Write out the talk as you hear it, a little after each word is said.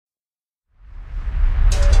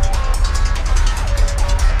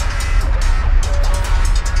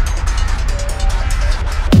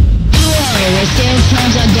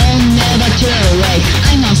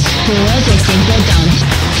important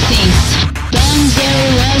things. Don't get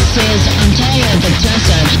restless until the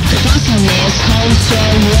desert. The person is cold, so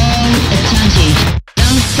warm, eternity. The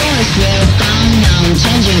forest will burn down,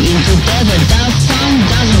 changing into desert. The sun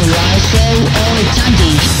doesn't rise, so all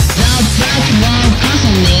eternity. The black one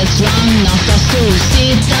person is one of the soul.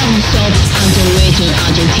 See doesn't stop until waiting,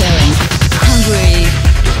 until caring. Hungry,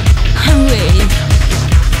 hungry,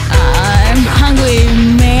 I'm hungry.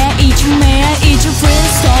 May I eat you, may I eat you?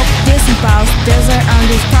 Please stop this impulse, desert and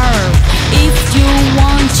this power. If you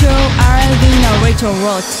want to, I'll be narrator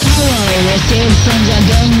road. Power received from the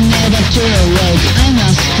dawn, never to a road. I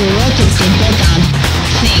must protect important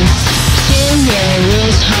things. Still will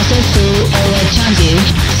lose houses through all eternity.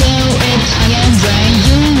 So it's again when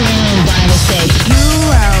you will by mistake. You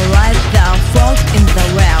are like the frog in the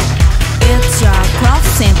well. It's your craft,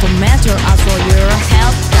 simple matter as for your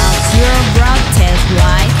health. Does your blood taste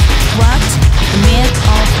like what? The meat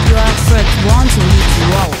of your foot wants you to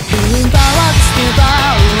roll. In power,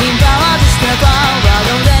 discover, in power, discover.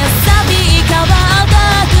 Rather than savvy, cover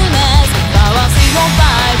darkness. Power, see your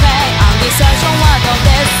bypass. And this action, what of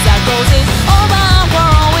this? That goes in over,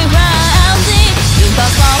 following empty.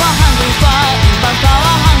 Impact power, hungry for. Impact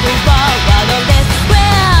power, hungry for. Rather than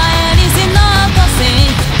where anything not causing.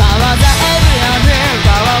 Power that every other.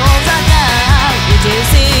 Power of the God. Did you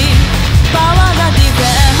see? Power that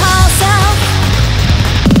different herself.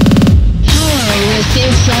 Power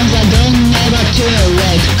received from the dawn, never to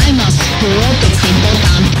awake. I must protect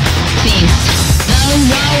important things. The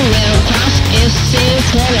world will crash if still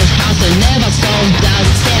forest house. Never solve that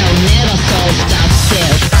cell, never solve that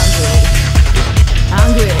cell. Hungry,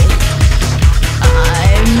 hungry,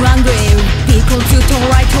 I'm hungry. Because you don't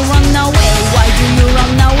like to run away. Why do you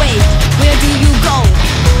run away? Where do you go?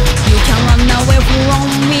 You can run away from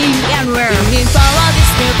me anywhere. You need power,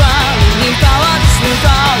 this river. You need power, this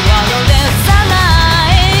river. Rather than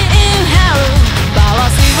sunlight in hell. Power,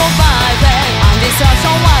 see your bypass. And this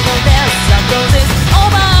action, what of this? That goes is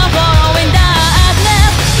over, following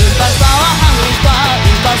darkness. Impact power, hungry for.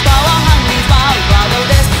 Impact power, hungry for. Rather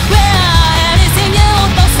than where anything you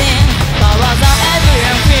don't see. Power that every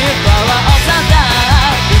and fear. Power of the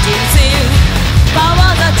dark. Did you see?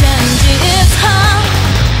 Power that changes its heart.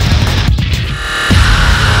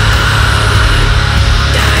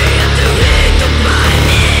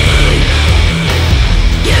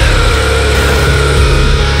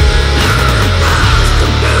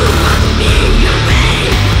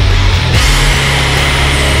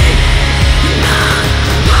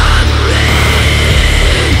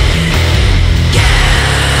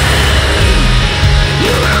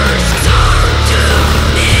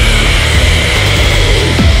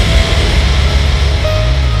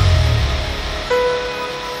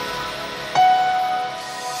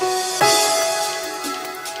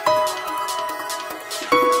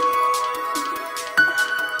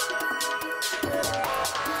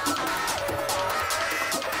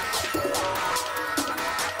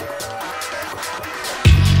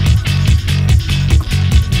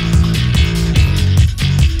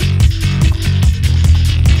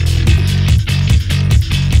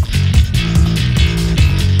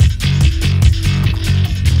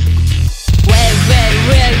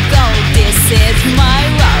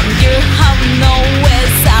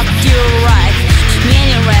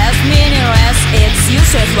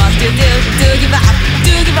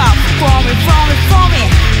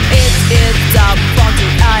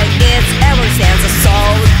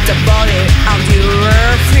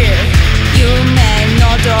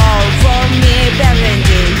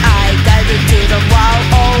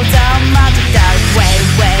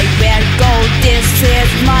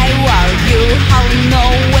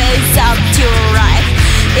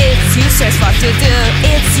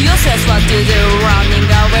 It's useless what to do, running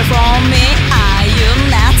away from me. Are you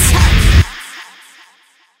not?